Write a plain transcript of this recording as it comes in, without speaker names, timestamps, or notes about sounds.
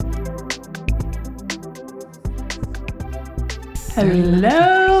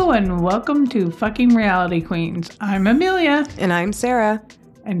Hello and welcome to Fucking Reality Queens. I'm Amelia. And I'm Sarah.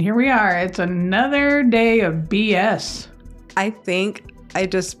 And here we are. It's another day of BS. I think I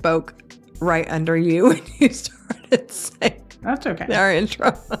just spoke right under you when you started saying That's okay. our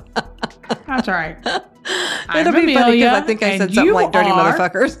intro. That's all right. It'll be funny because I think I said something like dirty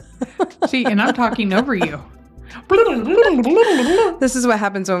motherfuckers. See, and I'm talking over you. This is what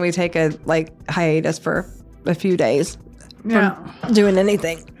happens when we take a hiatus for a few days from doing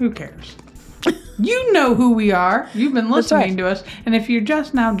anything. Who cares? You know who we are. You've been listening to us. And if you're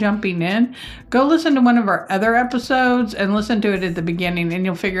just now jumping in, go listen to one of our other episodes and listen to it at the beginning and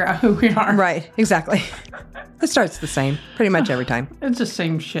you'll figure out who we are. Right. Exactly. It starts the same pretty much every time. It's the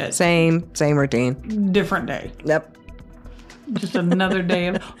same shit. Same routine. Different day. Yep. Just another day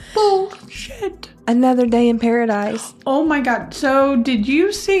of bullshit. Another day in paradise. Oh my God. So did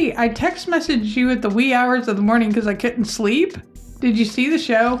you see, I text messaged you at the wee hours of the morning because I couldn't sleep. Did you see the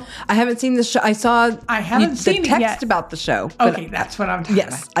show? I haven't seen the show. I haven't seen the it yet. text about the show. Okay, that's what I'm talking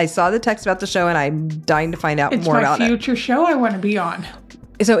about. Yes, I saw the text about the show and I'm dying to find out more about it. It's my future show I want to be on.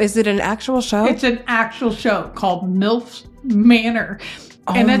 So is it an actual show? It's an actual show called MILF Manor.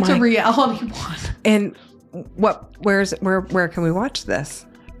 And it's a reality one. And where can we watch this?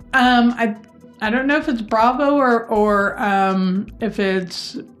 I don't know if it's Bravo or if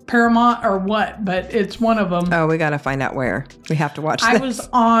it's Paramount or what, but it's one of them. Oh, we got to find out where. We have to watch this. I was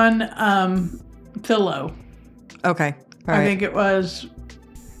on Philo. Okay. All I right. think it was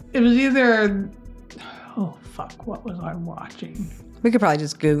either, oh fuck, what was I watching? We could probably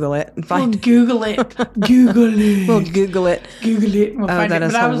just Google it and find it. Google it. Google it. We'll Google it. Google it. We'll find that it.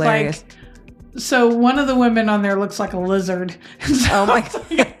 is But hilarious. I was like, so one of the women on there looks like a lizard. So Oh my God.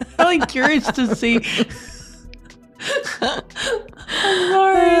 I'm really curious to see. I'm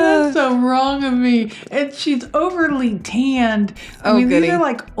sorry, that's so wrong of me. And she's overly tanned. I mean, goody. these are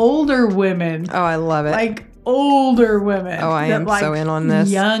like older women. Oh, I love it. Like older women. Oh, I am so in on this.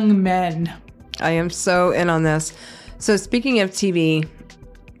 Young men. I am so in on this. So speaking of TV,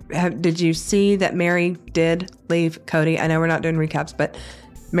 did you see that Mary did leave Cody? I know we're not doing recaps, but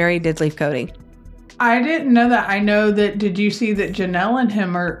Mary did leave Cody. I didn't know that. I know that. Did you see that Janelle and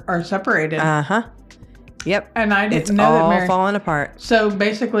him are separated? Uh-huh. Yep. And I didn't know all that Mary. falling apart. So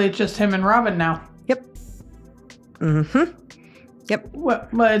basically, it's just him and Robin now. Yep. Mm-hmm. Yep. Well,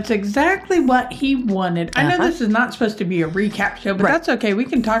 it's exactly what he wanted. I know this is not supposed to be a recap show, but that's okay. We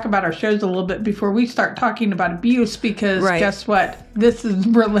can talk about our shows a little bit before we start talking about abuse because guess what? This is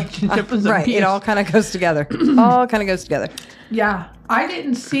relationship is abuse. It all kind of goes together. Yeah. I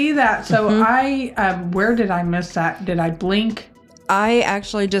didn't see that. So where did I miss that? Did I blink? I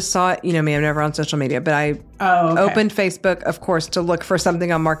actually just saw it. You know me, I'm never on social media, but I opened Facebook, of course, to look for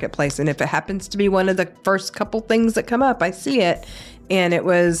something on Marketplace. And if it happens to be one of the first couple things that come up, I see it. And it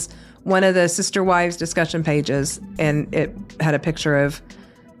was one of the Sister Wives discussion pages. And it had a picture of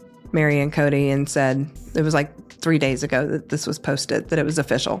Mary and Cody and said, it was like 3 days ago that this was posted, that it was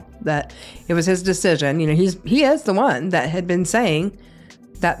official, that it was his decision. You know, he is the one that had been saying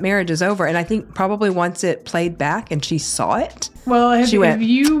that marriage is over. And I think probably once it played back and she saw it. Well, have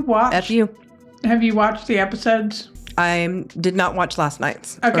you watched? F you. Have you watched the episodes? I did not watch last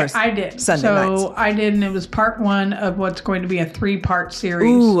night's. Okay, I did. Sunday nights. So I did, and it was part one of what's going to be a 3-part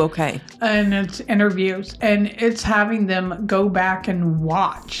series. Ooh, okay. And it's interviews, and it's having them go back and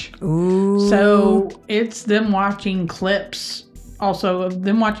watch. Ooh. So it's them watching clips. Also, of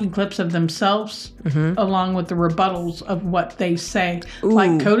them watching clips of themselves along with the rebuttals of what they say. Ooh.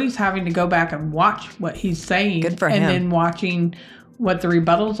 Like Cody's having to go back and watch what he's saying. Good for and him. then watching what the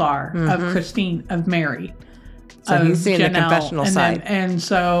rebuttals are of Christine, of Mary. So of he's seeing Janelle. the confessional side.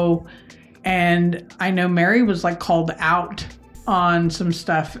 And I know Mary was like called out on some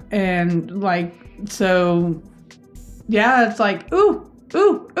stuff. And like, so yeah, it's like, ooh.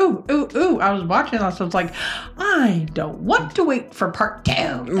 I was watching this. I was like, I don't want to wait for part 2.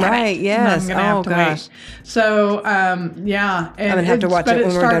 Right, yes. I'm going to have to wait. So, yeah. And I'm going to have to watch it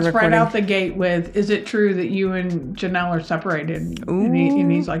when we're done recording. But it starts right out the gate with, is it true that you and Janelle are separated?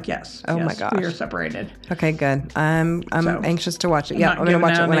 And he's like, yes. Oh, my gosh. We are separated. Okay, good. I'm anxious to watch it. Yeah, I'm going to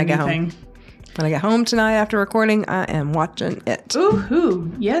watch it when I get home. When I get home tonight after recording, I am watching it.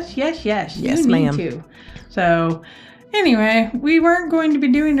 Ooh, yes. Yes, you ma'am. need to. So... Anyway, we weren't going to be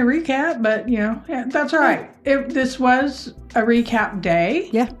doing a recap, but, that's all right. This was a recap day.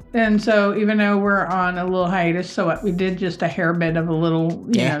 Yeah. And so even though we're on a little hiatus, so what? We did just a hair bit of a little,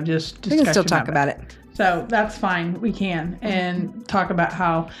 just discussion. We can still talk about it. So that's fine. We can. And talk about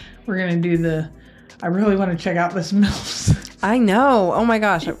how we're going to do I really want to check out this MILFs. I know. Oh, my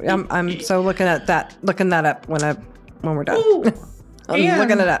gosh. I'm so looking that up when I when we're done. Ooh, I'm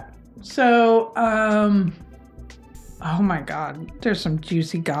looking it up. So, oh my God, there's some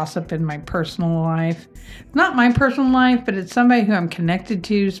juicy gossip in my personal life. Not my personal life, but it's somebody who I'm connected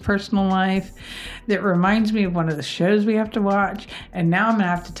to's personal life that reminds me of one of the shows we have to watch. And now I'm going to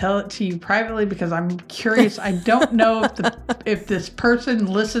have to tell it to you privately because I'm curious. I don't know if this person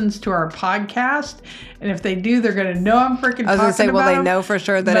listens to our podcast. And if they do, they're going to know I'm freaking talking about I was going to say, will they them. know for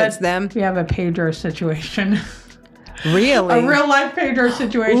sure that it's them? We have a Pedro situation. Really? A real life Pedro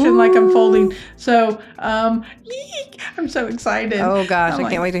situation like unfolding. So, eek, I'm so excited. Oh gosh, I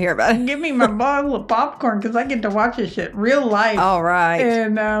can't wait to hear about it. Give me my bottle of popcorn because I get to watch this shit real life. All right.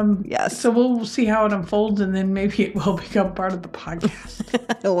 And yes. So we'll see how it unfolds, and then maybe it will become part of the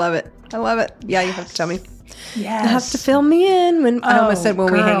podcast. I love it. I love it. Yeah, you have to tell me. Yes. You have to fill me in when I almost said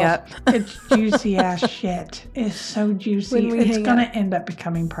when we hang up. It's juicy ass shit. It's so juicy. It's going to end up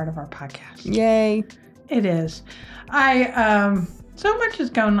becoming part of our podcast. Yay. It is. So much is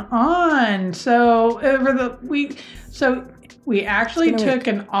going on. So over the week, we actually took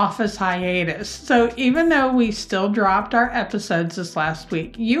an office hiatus. So even though we still dropped our episodes this last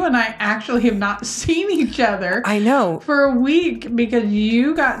week, you and I actually have not seen each other. I know. For a week because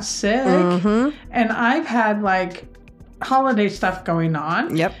you got sick Mm-hmm. and I've had like holiday stuff going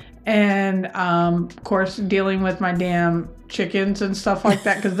on. Yep. And of course dealing with my damn chickens and stuff like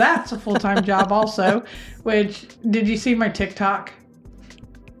that because that's a full-time job also. Which, did you see my TikTok?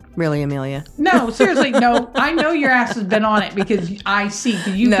 Really, Amelia? No, seriously, no. I know your ass has been on it because I see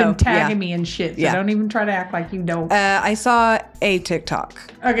you've been tagging me and shit. So don't even try to act like you don't. I saw a TikTok.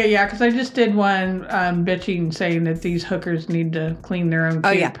 Okay, yeah, because I just did one bitching saying that these hookers need to clean their own coop.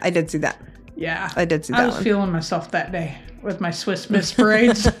 Oh yeah, I did see that. Yeah, I did see that. I was feeling myself that day with my Swiss Miss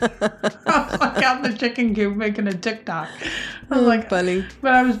braids. I was like out in the chicken coop making a TikTok. I was like, funny.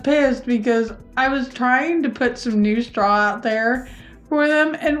 But I was pissed because I was trying to put some new straw out there for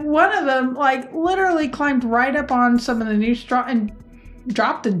them, and one of them like literally climbed right up on some of the new straw and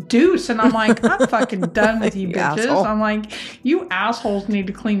dropped a deuce, and I'm like, I'm fucking done with you bitches. Asshole. I'm like, you assholes need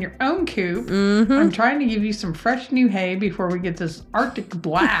to clean your own coop. Mm-hmm. I'm trying to give you some fresh new hay before we get this Arctic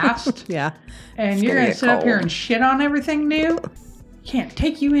blast. Yeah. And you're gonna sit up here and shit on everything new? Can't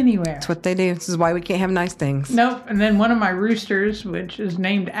take you anywhere. That's what they do. This is why we can't have nice things. Nope. And then one of my roosters, which is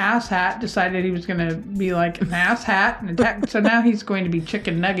named Ass Hat, decided he was going to be like an ass hat and attack. So now he's going to be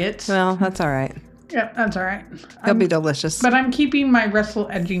chicken nuggets. Well, that's all right. Yep, that's all right. He'll be delicious. But I'm keeping my Russell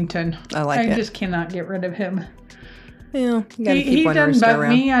Edgington. I just cannot get rid of him. Yeah, you gotta keep He one doesn't rooster bug around.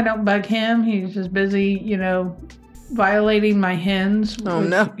 me. I don't bug him. He's just busy, violating my hens. Oh, which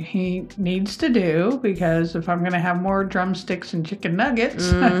no. He needs to do because if I'm going to have more drumsticks and chicken nuggets,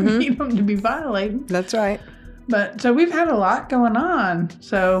 Mm-hmm. I need him to be violating. That's right. But so we've had a lot going on.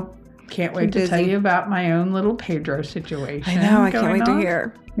 So can't wait to tell you about my own little Pedro situation. I know. I can't wait to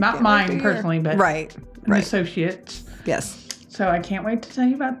hear. Not mine personally, but right. an associate's. Yes. So I can't wait to tell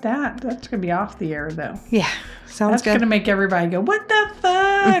you about that. That's going to be off the air though. Yeah. Sounds That's good. going to make everybody go, what the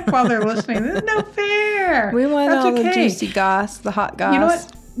fuck? While they're listening. This is no fair. We want That's all okay. the juicy goss, the hot goss. You know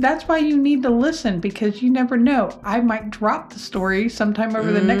what? That's why you need to listen because you never know. I might drop the story sometime over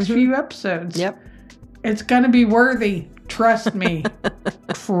the next few episodes. Yep. It's going to be worthy. Trust me.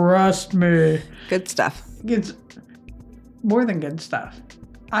 Trust me. Good stuff. It's more than good stuff.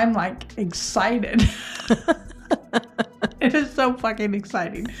 I'm like excited. It is so fucking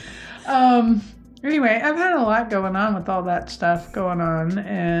exciting. Anyway, I've had a lot going on with all that stuff going on.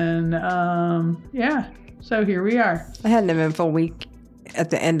 And yeah, so here we are. I had an eventful week at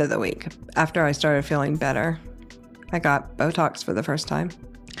the end of the week after I started feeling better. I got Botox for the first time.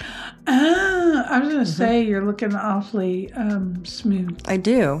 I was going to say you're looking awfully smooth. I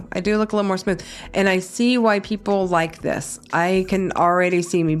do look a little more smooth. And I see why people like this. I can already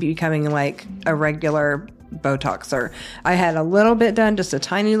see me becoming like a regular Botoxer. I had a little bit done, just a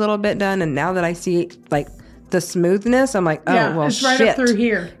tiny little bit done. And now that I see like the smoothness, I'm like, oh, yeah, well, it's right shit. up through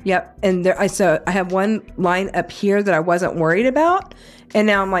here. Yep. And I have one line up here that I wasn't worried about. And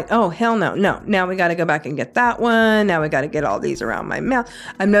now I'm like, oh, hell no. No. Now we got to go back and get that one. Now we got to get all these around my mouth.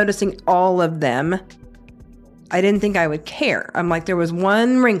 I'm noticing all of them. I didn't think I would care. I'm like, there was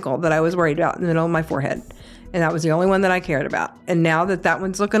one wrinkle that I was worried about in the middle of my forehead. And that was the only one that I cared about. And now that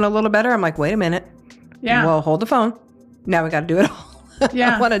one's looking a little better, I'm like, wait a minute. Yeah. Well, hold the phone. Now we got to do it all.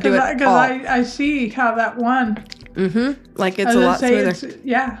 Yeah. I want to do it all. Because I see how that one. Mm-hmm. Like it's a lot smoother.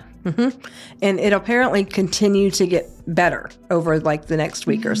 Yeah. Mm-hmm. And it'll apparently continue to get better over like the next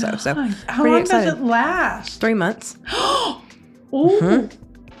week or so. So how long does it last? 3 months. Ooh.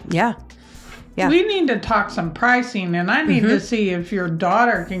 Mm-hmm. Yeah. Yeah. We need to talk some pricing, and I need to see if your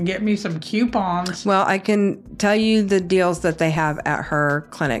daughter can get me some coupons. Well, I can tell you the deals that they have at her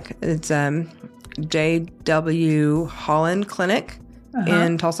clinic. It's J.W. Holland Clinic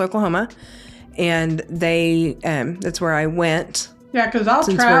in Tulsa, Oklahoma. And they, that's where I went. Yeah, because I'll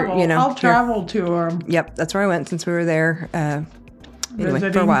travel. I'll travel to her. Yep, that's where I went since we were there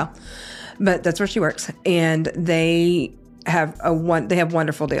anyway, for a while. But that's where she works. And they have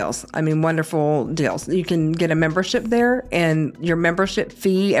wonderful deals. I mean, wonderful deals. You can get a membership there, and your membership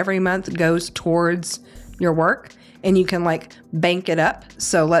fee every month goes towards your work, and you can like bank it up.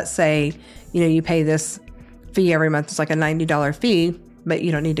 So let's say, you pay this fee every month. It's like a $90 fee, but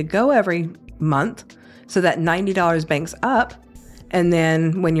you don't need to go every month. So that $90 banks up. And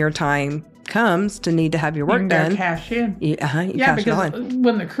then when your time comes to need to have your work done, cash in. You cash because it on.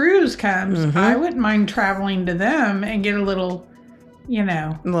 When the cruise comes, I wouldn't mind traveling to them and get a little,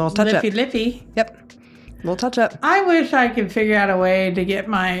 a little touch up. Lippy. Yep, a little touch up. I wish I could figure out a way to get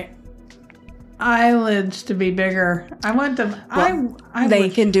my eyelids to be bigger. I want them. Well, they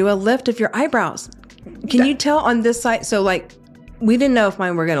can do a lift of your eyebrows. Can you tell on this side? So like, we didn't know if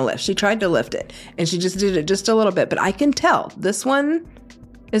mine were going to lift. She tried to lift it, and she just did it just a little bit. But I can tell this one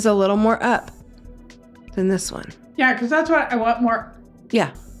is a little more up than this one. Yeah, because that's what I want more.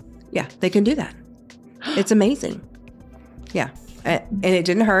 Yeah, they can do that. It's amazing. Yeah, and it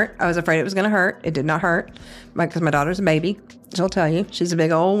didn't hurt. I was afraid it was going to hurt. It did not hurt because my daughter's a baby. She'll tell you. She's a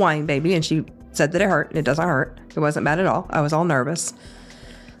big old whine baby, and she said that it hurt. It doesn't hurt. It wasn't bad at all. I was all nervous.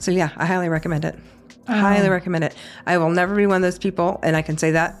 So yeah, I highly recommend it. Highly recommend it. I will never be one of those people, and I can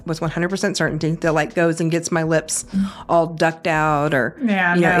say that with 100% certainty, that like goes and gets my lips all ducked out or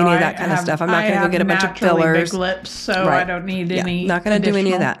any of that kind of stuff. I'm not going to go get a bunch of fillers. Big lips, so I don't need any. Not going to do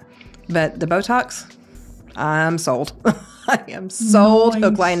any of that. But the Botox, I'm sold. I am sold. Nice.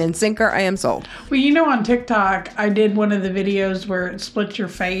 Hook, line, and sinker. I am sold. Well, on TikTok, I did one of the videos where it splits your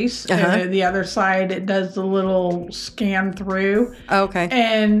face, and the other side it does the little scan through. Okay.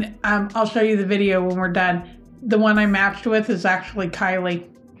 And I'll show you the video when we're done. The one I matched with is actually Kylie.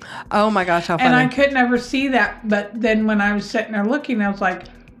 Oh my gosh, how funny! And I could never see that, but then when I was sitting there looking, I was like,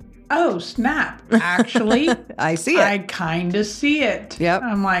 "Oh snap! Actually, I see it. I kind of see it." Yep.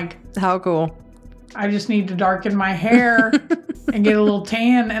 I'm like, how cool. I just need to darken my hair and get a little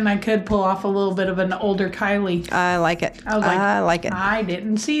tan, and I could pull off a little bit of an older Kylie. I like it. I was like, I like it. I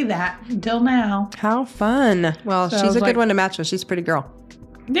didn't see that until now. How fun. Well, So she's a good one to match with. She's a pretty girl.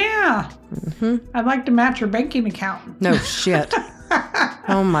 Yeah. I'd like to match her banking account. No shit.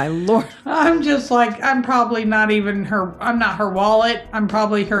 Oh my Lord. I'm just like, I'm probably not even her, I'm not her wallet. I'm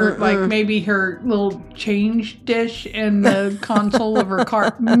probably her, like maybe her little change dish in the console of her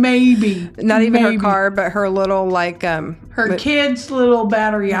car. Maybe. Not even her car, but her little like, her kid's little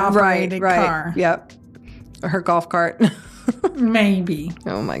battery operated car. Yep. Her golf cart. Maybe.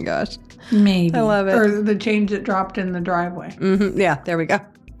 Oh my gosh. Maybe. I love it. Or the change that dropped in the driveway. Yeah, there we go.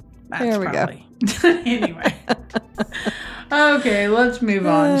 There we go. Anyway. Okay, let's move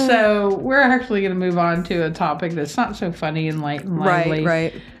on. So we're actually going to move on to a topic that's not so funny and light and lively.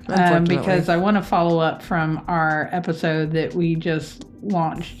 Right. Because I want to follow up from our episode that we just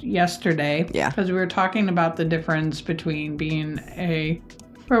launched yesterday. Yeah. Because we were talking about the difference between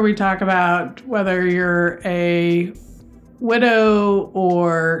where we talk about whether you're a widow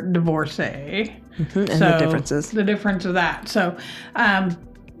or divorcee. And the differences. The difference of that. So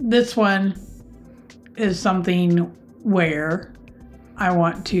this one is something where I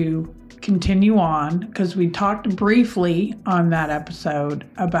want to continue on because we talked briefly on that episode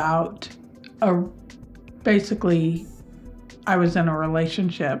about basically I was in a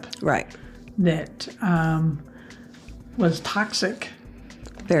relationship that was toxic.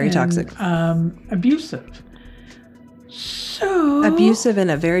 Very toxic. Abusive. So abusive in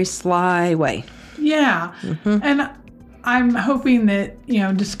a very sly way. Yeah. And I'm hoping that,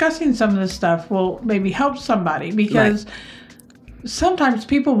 discussing some of this stuff will maybe help somebody because sometimes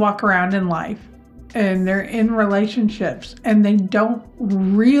people walk around in life and they're in relationships and they don't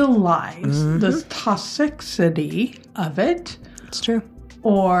realize the toxicity of it. It's true.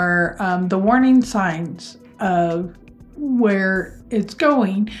 Or the warning signs of where it's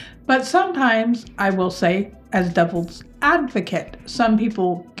going. But sometimes, I will say, as devil's advocate, some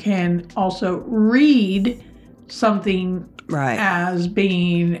people can also read something as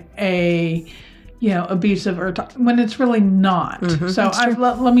being abusive or when it's really not. So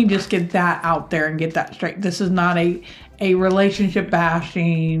let me just get that out there and get that straight. This is not a relationship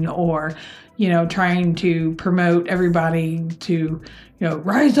bashing or trying to promote everybody to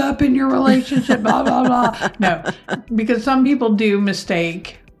rise up in your relationship, blah blah blah. No, because some people do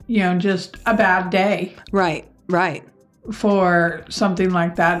mistake just a bad day. Right. For something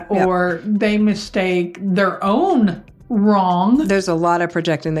like that, or they mistake their own wrong. There's a lot of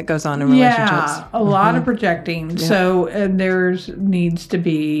projecting that goes on in relationships. Yeah, a lot of projecting. Yep. So there's needs to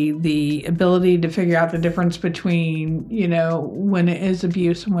be the ability to figure out the difference between, when it is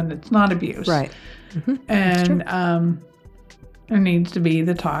abuse and when it's not abuse. Right. And there needs to be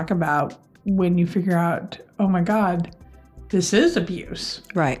the talk about when you figure out, oh my God, this is abuse.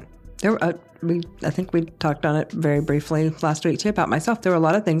 Right. I think we talked on it very briefly last week too about myself. There were a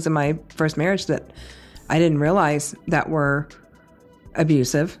lot of things in my first marriage that I didn't realize that were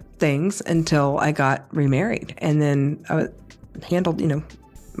abusive things until I got remarried. And then I handled,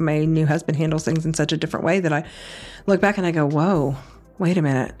 my new husband handles things in such a different way that I look back and I go, whoa, wait a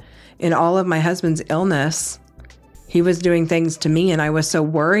minute. In all of my husband's illness, he was doing things to me, and I was so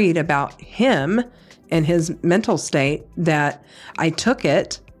worried about him and his mental state that I took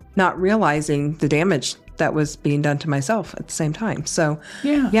it, not realizing the damage that was being done to myself at the same time. So,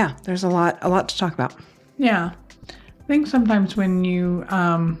 yeah, there's a lot to talk about. Yeah. I think sometimes when you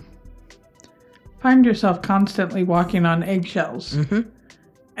find yourself constantly walking on eggshells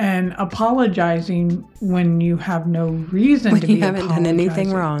and apologizing when you have no reason to be apologizing. When you haven't done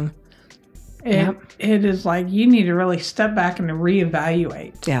anything wrong. It is like you need to really step back and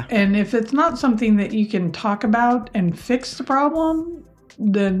reevaluate. Yeah. And if it's not something that you can talk about and fix the problem,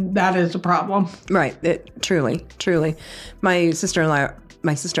 then that is a problem. Right. Truly. My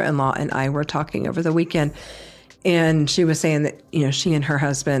sister-in-law and I were talking over the weekend, and she was saying that, she and her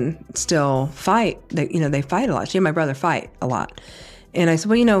husband still fight. They fight a lot. She and my brother fight a lot. And I said,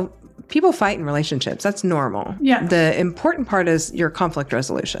 well, people fight in relationships. That's normal. Yeah. The important part is your conflict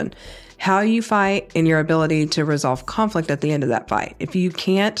resolution, how you fight and your ability to resolve conflict at the end of that fight. If you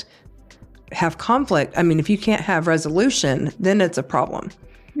can't have conflict, if you can't have resolution, then it's a problem.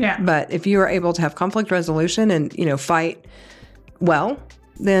 Yeah. But if you are able to have conflict resolution and, fight well,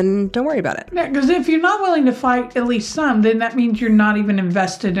 then don't worry about it. Yeah, because if you're not willing to fight at least some, then that means you're not even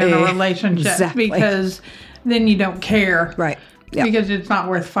invested in a relationship. Exactly. Because then you don't care. Right. Yep. Because it's not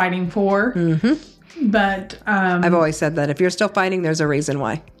worth fighting for. Mm-hmm. But I've always said that if you're still fighting, there's a reason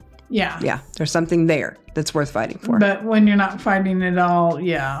why. Yeah. Yeah. There's something there that's worth fighting for. But when you're not fighting at all,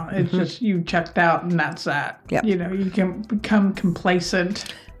 it's just you checked out and that's that. Yep. You can become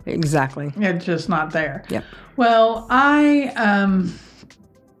complacent. Exactly. It's just not there. Yep. Well, I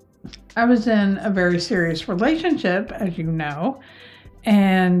was in a very serious relationship, as you know.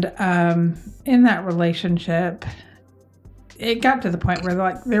 And in that relationship, it got to the point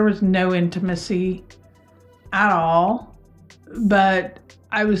where there was no intimacy at all, but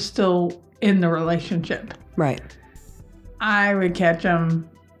I was still in the relationship. Right. I would catch him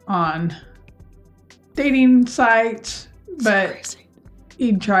on dating sites, but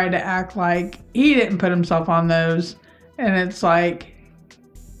he'd try to act like he didn't put himself on those. And it's like,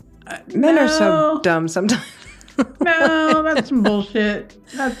 men are so dumb sometimes. No, that's some bullshit.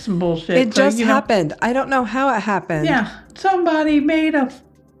 It just happened. I don't know how it happened. Yeah. Somebody made a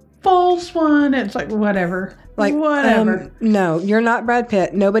false one. It's like, whatever. Whatever. No, you're not Brad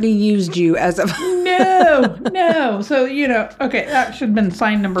Pitt. Nobody used you as a... No. So, okay, that should have been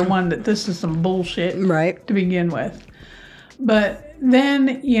sign number one that this is some bullshit. Right. To begin with. But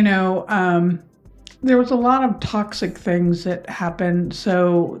then, there was a lot of toxic things that happened.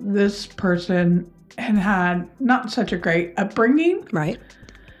 So this person had not such a great upbringing. Right.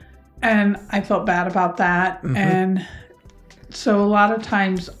 And I felt bad about that. Mm-hmm. And so a lot of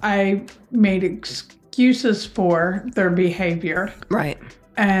times I made excuses for their behavior. Right.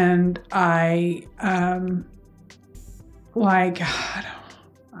 And I, I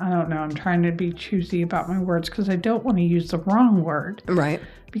don't know. I'm trying to be choosy about my words because I don't want to use the wrong word. Right.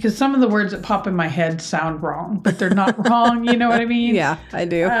 Because some of the words that pop in my head sound wrong, but they're not wrong. You know what I mean? Yeah, I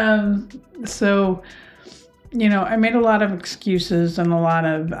do. So, I made a lot of excuses and a lot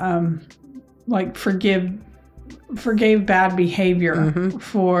of, forgave bad behavior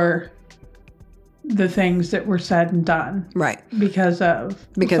for the things that were said and done. Right. Because of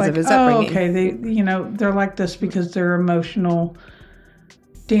his upbringing. Okay. They're like this because they're emotional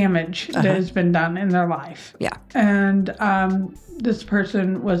damage that has been done in their life. Yeah. And this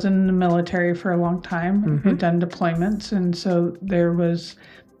person was in the military for a long time, had done deployments, and so there was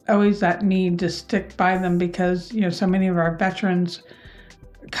always that need to stick by them because, so many of our veterans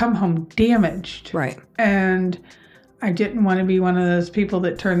come home damaged. Right. And I didn't want to be one of those people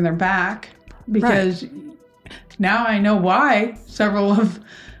that turned their back because now I know why several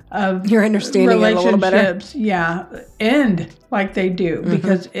of your understanding relationships, it a little better. end like they do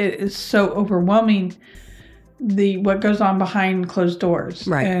because it is so overwhelming what goes on behind closed doors,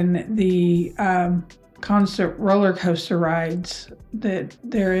 right, and the constant roller coaster rides that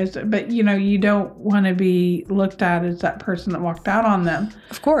there is. But you don't want to be looked at as that person that walked out on them.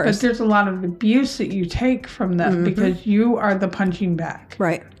 Of course. But there's a lot of abuse that you take from them because you are the punching bag.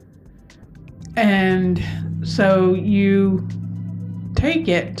 Right. And so you take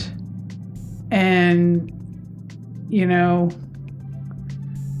it, and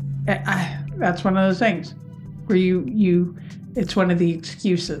that's one of those things where you it's one of the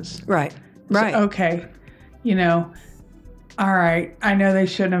excuses. Right. So, okay. All right. I know they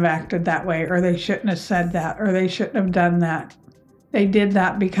shouldn't have acted that way, or they shouldn't have said that, or they shouldn't have done that. They did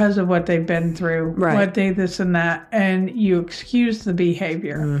that because of what they've been through, right. What they this and that, and you excuse the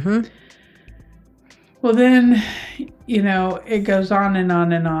behavior. Mm-hmm. Well, then, it goes on and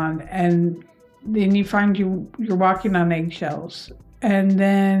on and on, and then you find you're walking on eggshells, and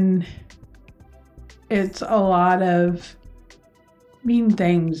then it's a lot of mean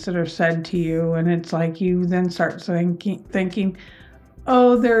things that are said to you, and it's like you then start thinking,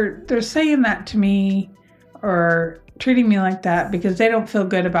 oh, they're saying that to me or treating me like that because they don't feel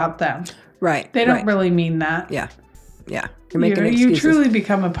good about them. Right. They don't really mean that. Yeah. You're making excuses. You truly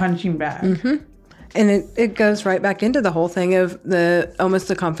become a punching bag. Mm-hmm. And it goes right back into the whole thing of the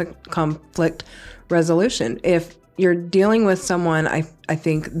conflict resolution. If you're dealing with someone, I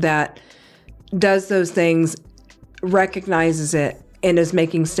think that does those things, recognizes it, and is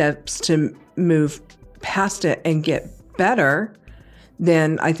making steps to move past it and get better,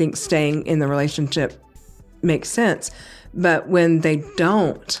 then I think staying in the relationship makes sense. But when they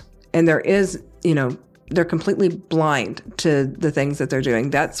don't, and there is, they're completely blind to the things that they're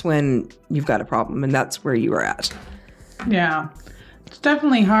doing, that's when you've got a problem, and that's where you are at. Yeah. It's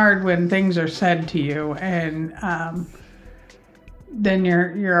definitely hard when things are said to you, and then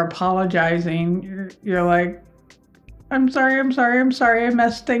you're apologizing. You're like, I'm sorry, I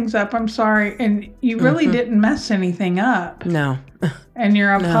messed things up, I'm sorry. And you really didn't mess anything up. No. And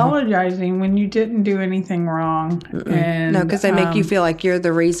you're apologizing when you didn't do anything wrong. And no, because they make you feel like you're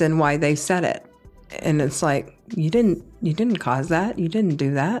the reason why they said it. And it's like, you didn't cause that. You didn't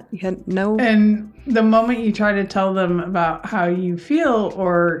do that. You had no. And the moment you try to tell them about how you feel,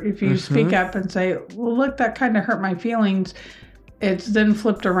 or if you speak up and say, well, look, that kind of hurt my feelings, it's then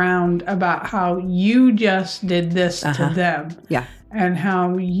flipped around about how you just did this to them. Yeah. And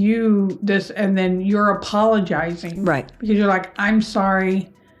how and then you're apologizing. Right. Because you're like, I'm sorry.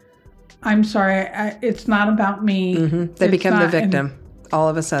 It's not about me. Mm-hmm. They become the victim. All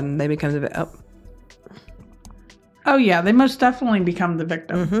of a sudden, they become the victim. Oh, yeah. They most definitely become the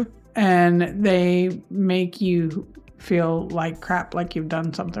victim. Mm-hmm. And they make you feel like crap, like you've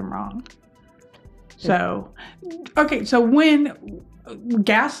done something wrong. So, okay. So when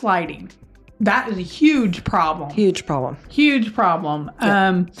gaslighting, that is a huge problem. Huge problem.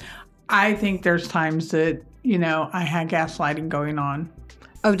 Yeah. I think there's times that, I had gaslighting going on.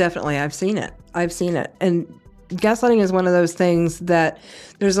 Oh, definitely. I've seen it. And gaslighting is one of those things that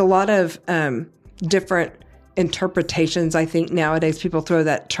there's a lot of different interpretations. I think nowadays people throw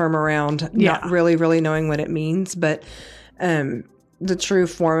that term around, not really, really knowing what it means. But the true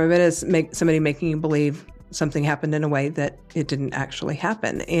form of it is somebody making you believe something happened in a way that it didn't actually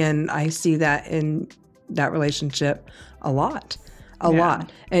happen. And I see that in that relationship a lot.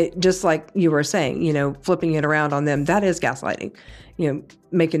 Just like you were saying, flipping it around on them, that is gaslighting.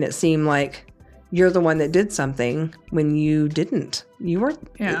 Making it seem like you're the one that did something when you didn't. You weren't.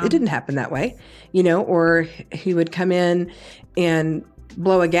 It didn't happen that way. Or he would come in and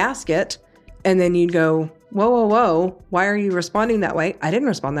blow a gasket, and then you'd go, whoa, why are you responding that way? I didn't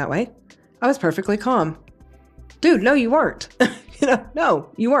respond that way. I was perfectly calm. Dude, no, you weren't. No,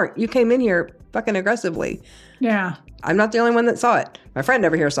 you weren't. You came in here fucking aggressively. Yeah. I'm not the only one that saw it. My friend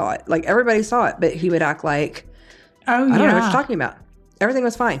over here saw it. Like, everybody saw it, but he would act like, I don't know what you're talking about. Everything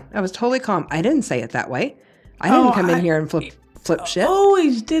was fine. I was totally calm. I didn't say it that way. I didn't come in here and flip shit.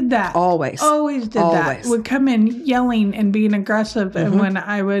 Always did that. Always did that. Would come in yelling and being aggressive. And when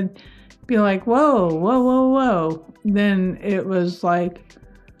I would be like, whoa, then it was like,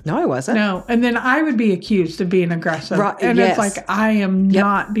 no, I wasn't. No. And then I would be accused of being aggressive. Right, and it's like, I am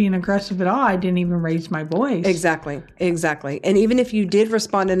not being aggressive at all. I didn't even raise my voice. Exactly. And even if you did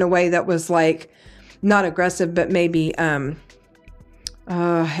respond in a way that was like, not aggressive, but maybe, I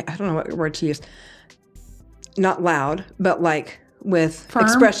don't know what word to use. Not loud, but like with firm?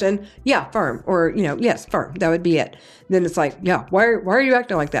 Expression. Yeah, firm. Or, yes, firm. That would be it. Then it's like, why are you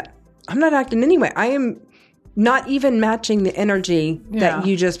acting like that? I'm not acting anyway. I am not even matching the energy that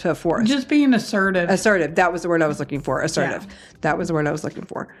you just put forth. Just being assertive. Assertive. That was the word I was looking for. Assertive. Yeah. That was the word I was looking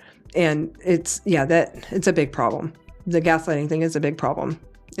for. And it's a big problem. The gaslighting thing is a big problem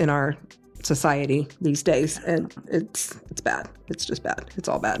in our society these days. And it's bad. It's just bad. It's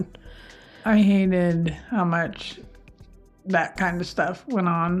all bad. I hated how much that kind of stuff went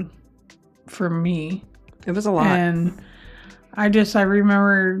on for me. It was a lot. And I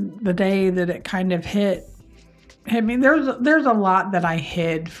remember the day that it kind of hit me. There's a lot that I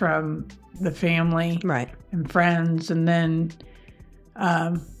hid from the family, right, and friends, and then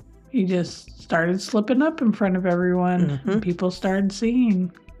he just started slipping up in front of everyone. Mm-hmm. And people started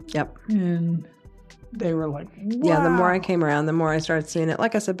seeing. Yep. And they were like, wow. Yeah, the more I came around, the more I started seeing it.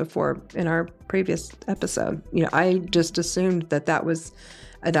 Like I said before in our previous episode, I just assumed that was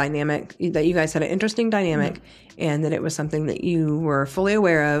a dynamic, that you guys had an interesting dynamic, mm-hmm. and that it was something that you were fully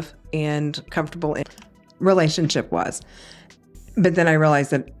aware of and comfortable in. Relationship was. But then I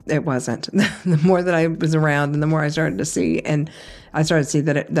realized that it wasn't. The more that I was around and the more I started to see, and I started to see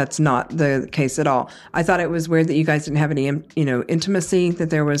that that's not the case at all. I thought it was weird that you guys didn't have any, intimacy,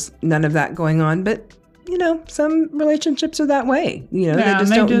 that there was none of that going on. But, some relationships are that way. They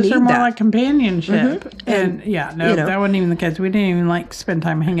just don't need are more that. Like companionship. Mm-hmm. And that wasn't even the case. We didn't even spend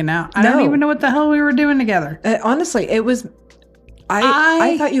time hanging out. I don't even know what the hell we were doing together. Honestly, it was...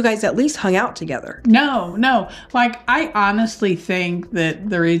 I thought you guys at least hung out together. No. I honestly think that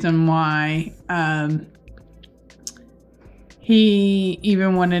the reason why he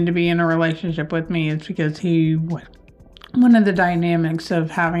even wanted to be in a relationship with me is because one of the dynamics of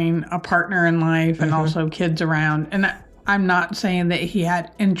having a partner in life and mm-hmm. also kids around. And I'm not saying that he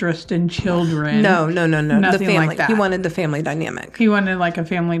had interest in children. No. Nothing the family. like that. He wanted the family dynamic. He wanted a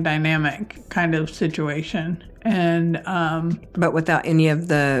family dynamic kind of situation. And but without any of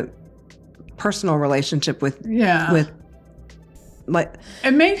the personal relationship with like,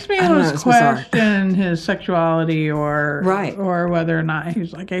 it makes me almost question his sexuality or whether or not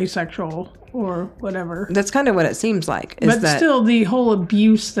he's asexual or whatever. That's kind of what it seems like. Still, the whole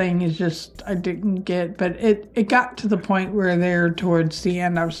abuse thing is just, I didn't get. But it got to the point where there towards the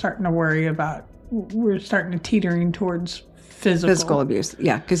end, I was starting to worry about. We're starting to teetering towards physical abuse.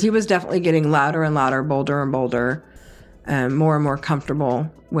 Yeah, because he was definitely getting louder and louder, bolder and bolder, more and more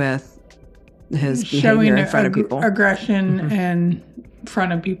comfortable with his behavior in front of people. Aggression mm-hmm. in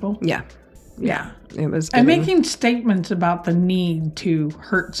front of people. Yeah. It was and making statements about the need to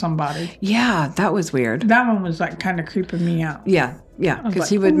hurt somebody. Yeah, that was weird. That one was kind of creeping me out. Yeah, because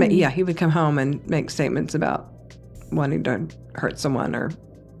he would he would come home and make statements about wanting to hurt someone or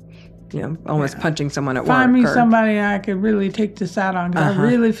almost punching someone at work. Find me somebody I could really take this out on, because I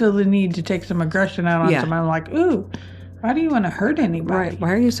really feel the need to take some aggression out on somebody. I'm like, ooh, why do you want to hurt anybody? Right.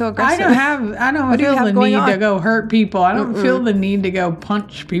 Why are you so aggressive? I don't feel the need to go hurt people. I don't feel the need to go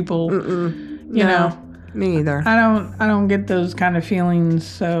punch people. You know. Me either. I don't get those kind of feelings.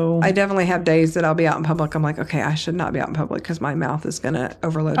 So I definitely have days that I'll be out in public. I'm like, okay, I should not be out in public because my mouth is going to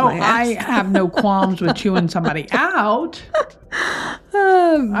overload my ass. I have no qualms with chewing somebody out.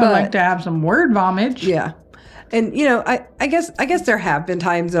 I like to have some word vomit. Yeah. And, I guess there have been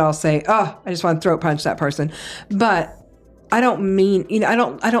times that I'll say, oh, I just want to throat punch that person. But I don't mean, I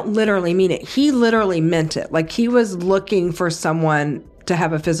don't literally mean it. He literally meant it. Like, he was looking for someone to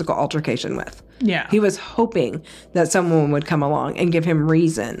have a physical altercation with. Yeah. He was hoping that someone would come along and give him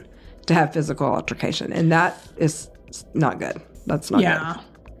reason to have physical altercation. And that is not good. That's not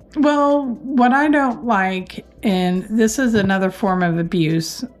good. Well, what I don't like, and this is another form of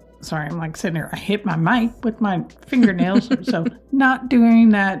abuse. Sorry, I'm sitting here. I hit my mic with my fingernails. So not doing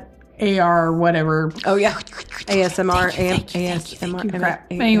that AR or whatever. Oh, yeah. ASMR. ASMR. Crap.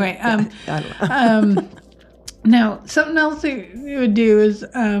 Anyway, now, something else you would do is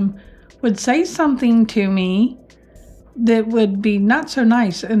would say something to me that would be not so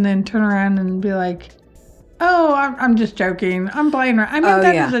nice, and then turn around and be like, oh, I'm just joking. I'm playing around. I meant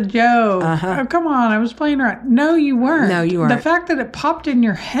that as a joke. Oh, come on. I was playing around. No, you weren't. No, you weren't. The fact that it popped in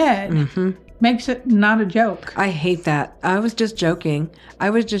your head makes it not a joke. I hate that. I was just joking.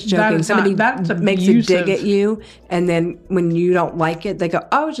 Somebody makes abusive. a dig at you, and then when you don't like it, they go,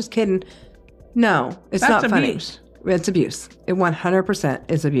 I was just kidding. No, it's not funny. Abuse. It's abuse. It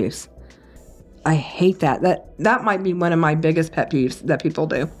 100% is abuse. I hate that. That might be one of my biggest pet peeves that people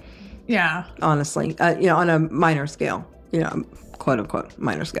do. Yeah. Honestly, on a minor scale, quote unquote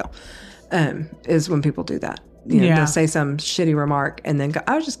minor scale, is when people do that. They'll say some shitty remark and then go,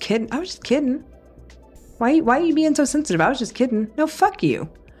 I was just kidding. Why are you being so sensitive? I was just kidding. No, fuck you.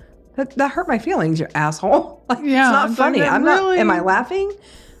 That hurt my feelings, you asshole. It's not funny. I'm not. Am I laughing?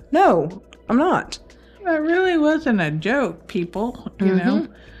 No, I'm not. that really wasn't a joke, people, you know?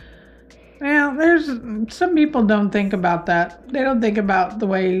 Well, there's some people don't think about that. They don't think about the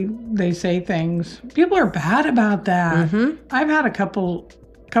way they say things. People are bad about that. I've had a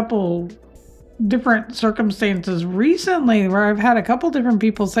couple different circumstances recently where I've had a couple different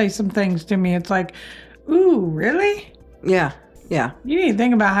people say some things to me. It's like, ooh, really? Yeah. Yeah. You need to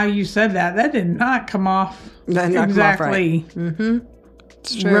think about how you said that. That did not come off exactly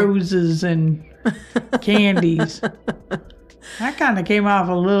roses and candies. That kind of came off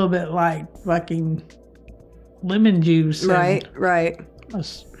a little bit like fucking lemon juice. Right. A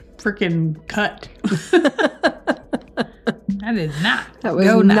freaking cut. That did not. That was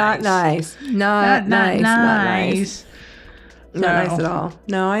not nice. Not nice. Not nice at all.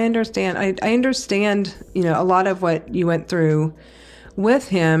 No, I understand. I understand, a lot of what you went through with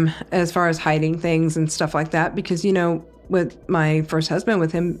him as far as hiding things and stuff like that. Because, with my first husband,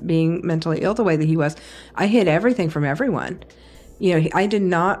 with him being mentally ill the way that he was, I hid everything from everyone. He did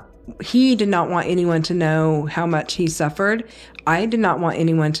not want anyone to know how much he suffered. I did not want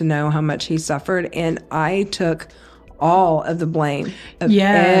anyone to know how much he suffered. And I took all of the blame of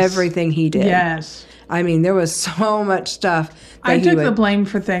everything he did. Yes. I mean, there was so much stuff. I took the blame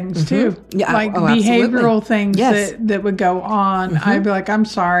for things too. Yeah, like behavioral things that would go on. I'd be like, I'm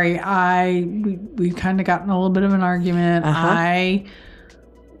sorry. We kind of got in a little bit of an argument. I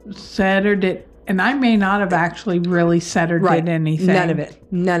said or did, and I may not have actually really said or did anything. None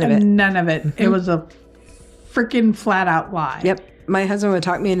of it. It was a freaking flat out lie. Yep. My husband would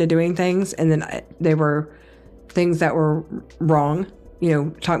talk me into doing things, and then they were things that were wrong.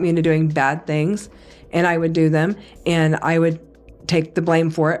 Talk me into doing bad things, and I would do them, and I would take the blame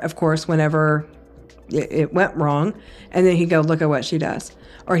for it, of course, whenever it went wrong. And then he'd go, look at what she does.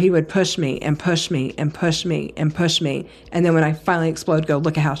 Or he would push me and push me and push me and push me. And then when I finally explode, go,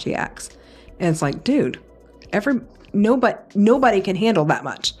 look at how she acts. And it's like, dude, nobody can handle that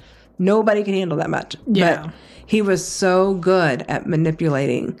much. Nobody can handle that much. Yeah. But he was so good at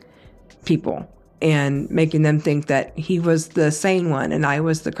manipulating people and making them think that he was the sane one and I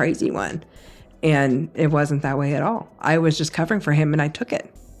was the crazy one. And it wasn't that way at all. I was just covering for him, and I took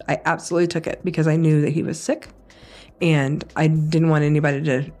it. I absolutely took it because I knew that he was sick, and I didn't want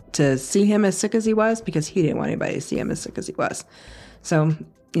anybody to see him as sick as he was, because he didn't want anybody to see him as sick as he was. So,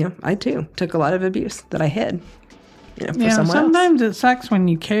 I too took a lot of abuse that I hid. For someone sometimes else. It sucks when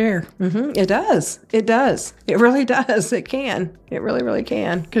you care. It does. It does. It really does. It can. It really, really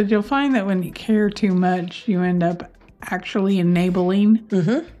can. Because you'll find that when you care too much, you end up actually enabling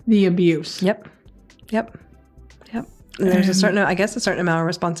the abuse. Yep. And there's a certain amount of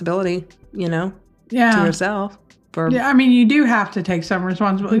responsibility, to yourself. You do have to take some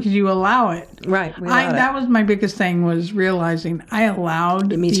responsibility because you allow it. Right. That was my biggest thing, was realizing I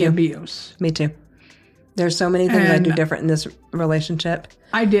allowed the abuse. Me too. There's so many things I do different in this relationship.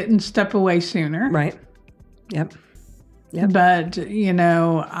 I didn't step away sooner. Right. Yep. But,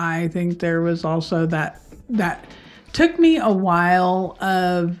 I think there was also that took me a while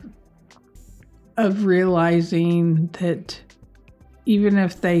of realizing that even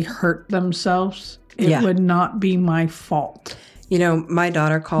if they hurt themselves, it would not be my fault. My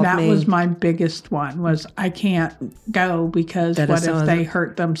daughter called me. That was my biggest one, was I can't go because what if they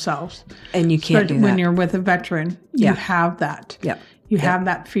hurt themselves? And you can't do that. When you're with a veteran, you have that. Yep. You have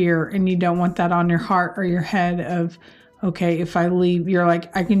that fear, and you don't want that on your heart or your head of, okay, if I leave, you're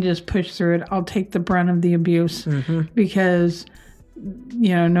like, I can just push through it. I'll take the brunt of the abuse because,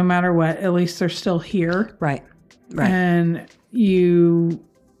 no matter what, at least they're still here. Right. And you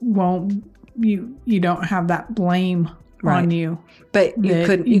don't have that blame on you. But you can't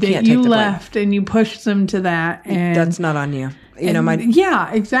take the blame. You left and you pushed them to that. And that's not on you.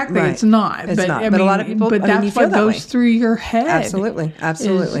 Yeah, exactly. Right. It's not. But a lot of people, that's what goes through your head. Absolutely.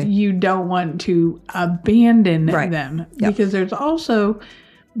 You don't want to abandon them because there's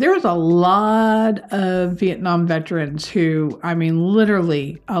a lot of Vietnam veterans who,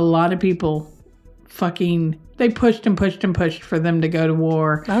 literally a lot of people they pushed and pushed and pushed for them to go to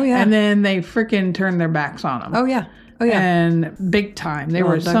war. Oh, yeah. And then they freaking turned their backs on them. Oh, yeah. And big time. They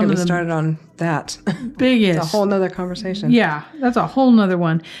were some of them started on that. Biggest. It's a whole nother conversation. Yeah, that's a whole nother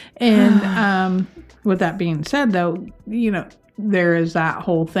one. And with that being said, though, there is that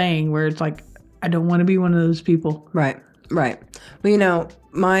whole thing where it's like, I don't want to be one of those people. Right. Well,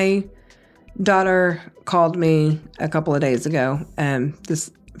 my daughter called me a couple of days ago. This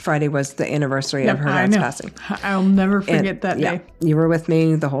Friday was the anniversary of her dad's passing. I'll never forget that day. You were with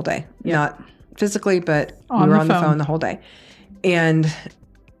me the whole day. Yep. Not physically, but we were on the phone the whole day. And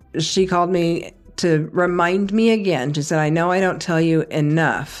she called me to remind me again. She said, I know I don't tell you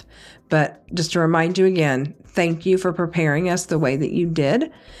enough, But just to remind you again, thank you for preparing us the way that you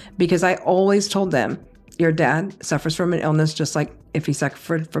did, because I always told them, your dad suffers from an illness just like if he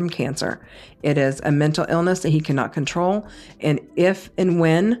suffered from cancer. It is a mental illness that he cannot control. And if and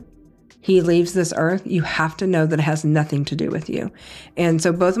when he leaves this earth, you have to know that it has nothing to do with you. And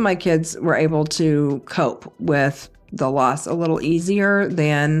so both of my kids were able to cope with the loss a little easier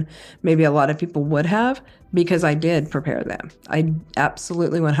than maybe a lot of people would have, because I did prepare them. I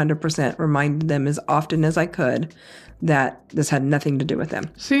absolutely 100% reminded them as often as I could that this had nothing to do with them.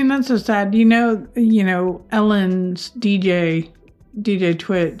 See, and that's so sad. You know, Ellen's DJ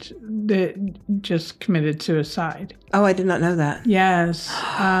Twitch that just committed suicide. Oh, I did not know that. Yes.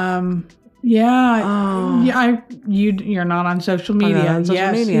 Yeah. Oh. Yeah. You're not on social media. I'm not on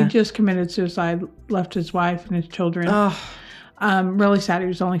social media. He just committed suicide, left his wife and his children. Oh. Really sad. He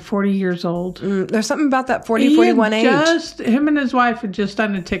was only 40 years old. There's something about that 40, 41 age. Him and his wife had just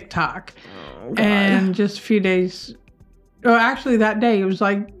done a TikTok. Oh, God. And just a few days, actually that day, it was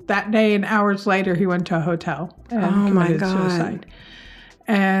like that day and hours later, he went to a hotel and committed suicide.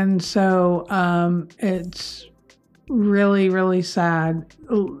 And so it's really, really sad.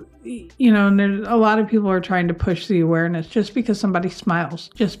 You know, and there's a lot of people are trying to push the awareness. Just because somebody smiles,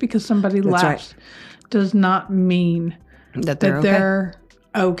 just because somebody laughs, does not mean that they're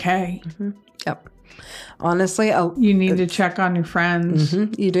okay. Mm-hmm. Yep. Honestly, you need to check on your friends.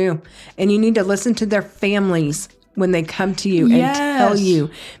 Mm-hmm, you do. And you need to listen to their families when they come to you and tell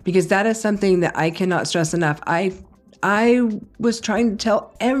you, because that is something that I cannot stress enough. I was trying to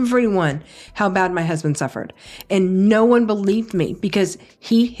tell everyone how bad my husband suffered, and no one believed me because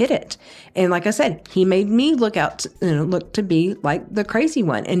he hid it. And like I said, he made me look to be like the crazy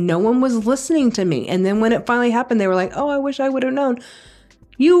one, and no one was listening to me. And then when it finally happened, they were like, "Oh, I wish I would have known."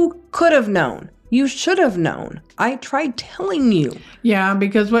 You could have known. You should have known. I tried telling you. Yeah,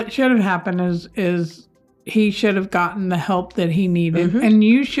 because what should have happened is he should have gotten the help that he needed, and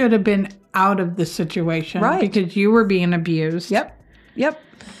you should have been out of the situation, right? Because you were being abused. Yep.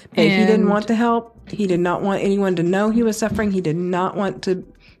 And he didn't want the help. He did not want anyone to know he was suffering. He did not want to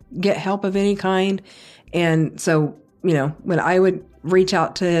get help of any kind. And so, you know, when I would reach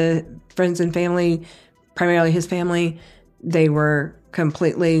out to friends and family, primarily his family, they were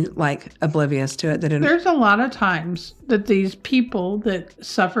completely like oblivious to it. There's a lot of times that these people that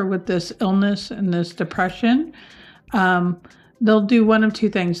suffer with this illness and this depression, they'll do one of two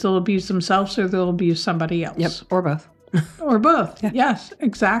things. They'll abuse themselves or they'll abuse somebody else. Yep, or both. Or both. Yeah. Yes,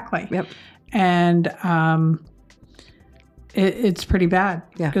 exactly. Yep. And it's pretty bad.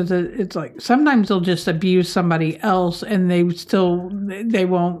 Yeah. Because it's like sometimes they'll just abuse somebody else and they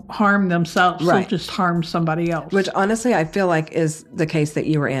won't harm themselves. Right. They'll just harm somebody else. Which honestly I feel like is the case that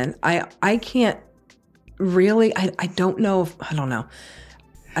you were in. I can't really, I don't know. I don't know.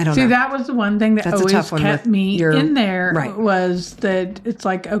 See, that was the one thing that always kept me in there, was that it's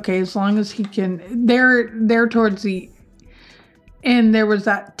like, okay, as long as he can, they're towards the end, there was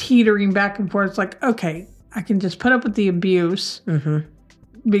that teetering back and forth. It's like, okay, I can just put up with the abuse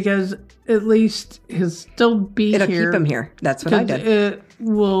because at least he'll still be It'll here. Keep him here. That's what I did.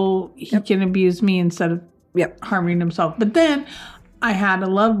 He can abuse me instead of harming himself. But then I had a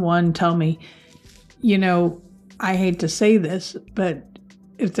loved one tell me, you know, I hate to say this, but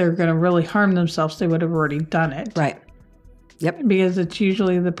if they're going to really harm themselves, they would have already done it. Right. Yep. Because it's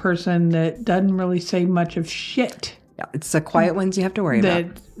usually the person that doesn't really say much of shit. Yeah, it's the quiet ones you have to worry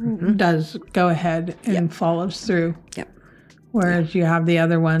about. That does go ahead and follows through. Yep. Whereas you have the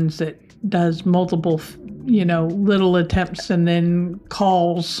other ones that does multiple, little attempts and then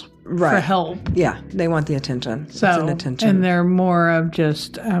calls for help. Yeah, they want the attention. So, it's an attention. And they're more of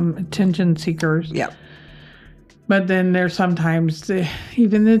just attention seekers. Yep. But then there's sometimes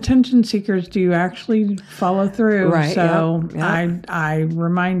even the attention seekers do actually follow through. Right. So I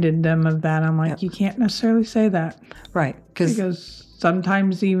reminded them of that. I'm like, you can't necessarily say that. Right. Because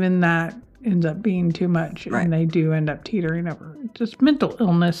sometimes even that ends up being too much. And they do end up teetering over. Just mental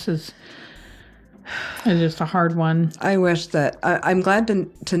illness is just a hard one. I wish that I'm glad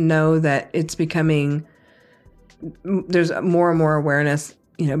to know that it's becoming, there's more and more awareness,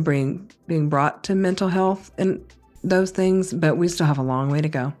 being brought to mental health and those things, but we still have a long way to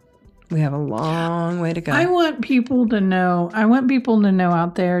go. We have a long way to go. I want people to know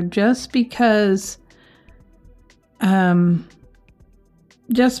out there, just because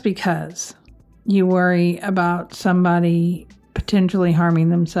you worry about somebody potentially harming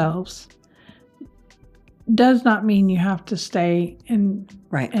themselves does not mean you have to stay and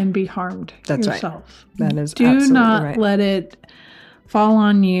be harmed yourself. Right. That is Do absolutely not right. let it fall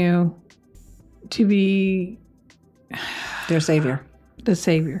on you to be their savior. The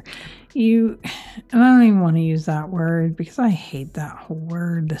savior. and I don't even want to use that word because I hate that whole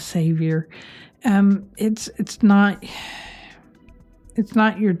word, the savior. It's not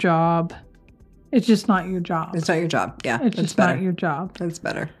your job. It's just not your job. It's not your job. Yeah. It's just better. not your job. That's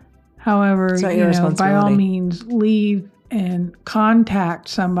better. However, by all means, leave and contact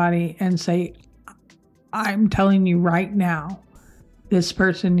somebody and say, I'm telling you right now, this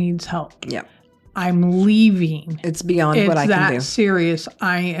person needs help. Yep. I'm leaving. It's beyond what I can do. It's that serious.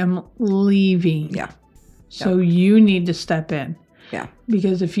 I am leaving. Yeah. So you need to step in. Yeah.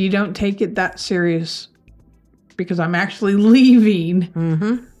 Because if you don't take it that serious, because I'm actually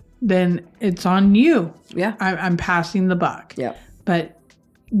leaving, then it's on you. Yeah. I'm passing the buck. Yeah. But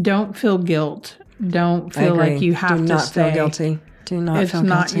don't feel guilt. Don't feel like you have to stay. Do not feel guilty. Do not feel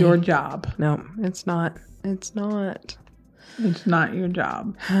guilty. It's not your job. No, it's not. It's not. It's not your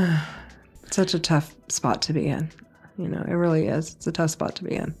job. Such a tough spot to be in. You know, it really is. It's a tough spot to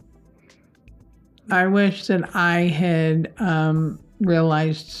be in. I wish that I had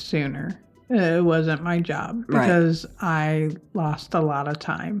realized sooner it wasn't my job because I lost a lot of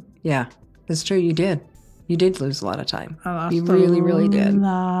time. Yeah, it's true. You did. You did lose a lot of time. I lost you really did. A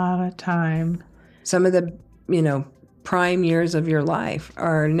lot of time. Some of the, prime years of your life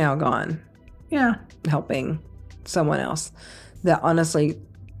are now gone. Yeah. Helping someone else that honestly,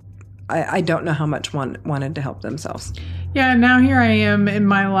 I don't know how much wanted to help themselves. Yeah, now here I am in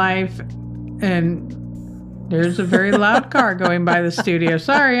my life, and there's a very loud car going by the studio.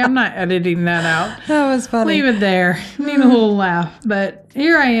 Sorry, I'm not editing that out. That was funny. Leave it there. Need a little laugh. But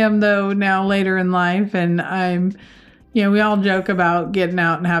here I am, though, now later in life, and I'm, we all joke about getting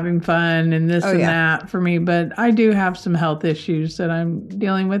out and having fun and this that for me, but I do have some health issues that I'm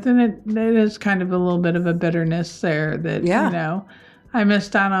dealing with, and it is kind of a little bit of a bitterness there that, I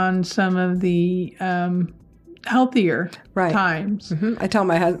missed out on some of the healthier times. I tell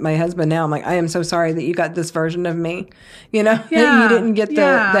my husband now, I'm like, I am so sorry that you got this version of me, that you didn't get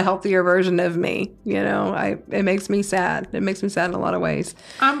the healthier version of me. It makes me sad. It makes me sad in a lot of ways.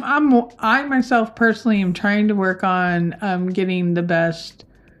 I myself personally am trying to work on getting the best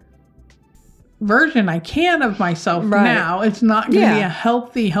version I can of myself now. It's not going to be a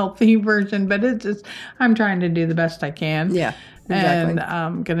healthy version, but I'm trying to do the best I can. Yeah, exactly. And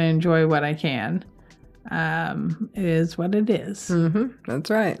I'm going to enjoy what I can. It is what it is. Mm-hmm. That's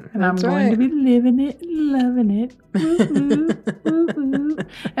right. And I'm going to be living it, loving it. Woo-hoo, woo-hoo.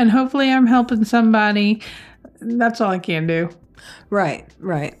 And hopefully I'm helping somebody. That's all I can do. Right.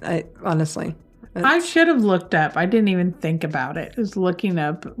 Honestly. I should have looked up. I didn't even think about it. Just looking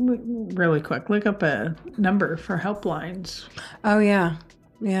up really quick. Look up a number for helplines. Oh, yeah.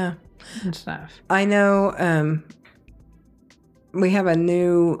 Yeah. And stuff. I know we have a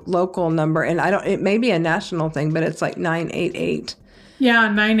new local number, and it may be a national thing, but it's like 988. Yeah,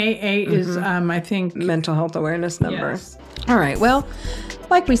 988 is, I think, mental health awareness number. Yes. All right. Well,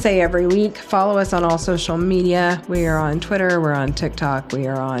 like we say every week, follow us on all social media. We are on Twitter. We're on TikTok. We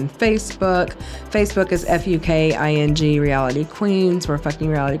are on Facebook. Facebook is FUKING Reality Queens. We're fucking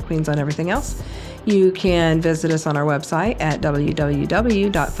Reality Queens on everything else. You can visit us on our website at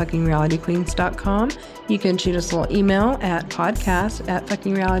www.fuckingrealityqueens.com. You can shoot us a little email at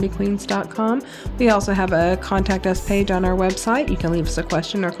podcast@fuckingrealityqueens.com. We also have a contact us page on our website. You can leave us a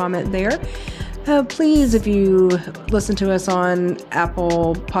question or comment there. Please, if you listen to us on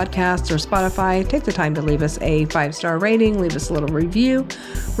Apple Podcasts or Spotify, take the time to leave us a 5-star rating. Leave us a little review.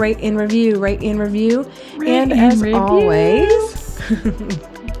 Rate and review. And as always...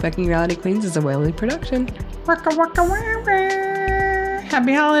 Fucking Reality Queens is a Whaley production. Waka waka waka.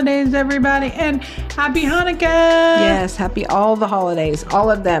 Happy holidays, everybody, and happy Hanukkah. Yes, happy all the holidays, all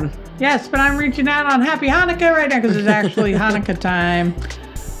of them. Yes, but I'm reaching out on happy Hanukkah right now because it's actually Hanukkah time.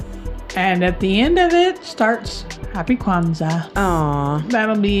 And at the end of it starts Happy Kwanzaa. Aww.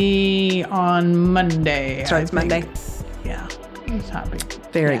 That'll be on Monday. Starts Monday. Yeah, it's happy.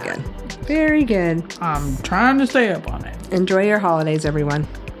 Very good. Very good. I'm trying to stay up on it. Enjoy your holidays, everyone.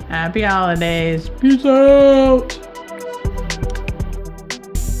 Happy holidays. Peace out.